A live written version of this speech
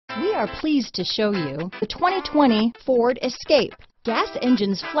We are pleased to show you the 2020 Ford Escape. Gas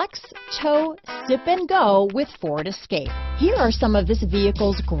engines flex, tow, sip and go with Ford Escape. Here are some of this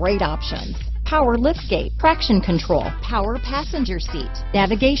vehicle's great options: power liftgate, traction control, power passenger seat,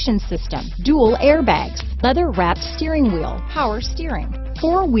 navigation system, dual airbags, leather-wrapped steering wheel, power steering,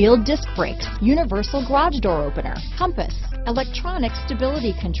 four-wheel disc brakes, universal garage door opener, compass, electronic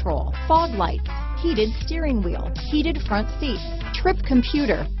stability control, fog lights, heated steering wheel, heated front seats, trip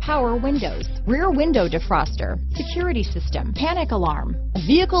computer, power windows, rear window defroster, security system, panic alarm. A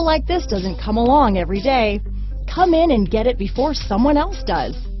vehicle like this doesn't come along every day. Come in and get it before someone else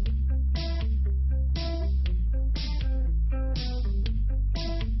does.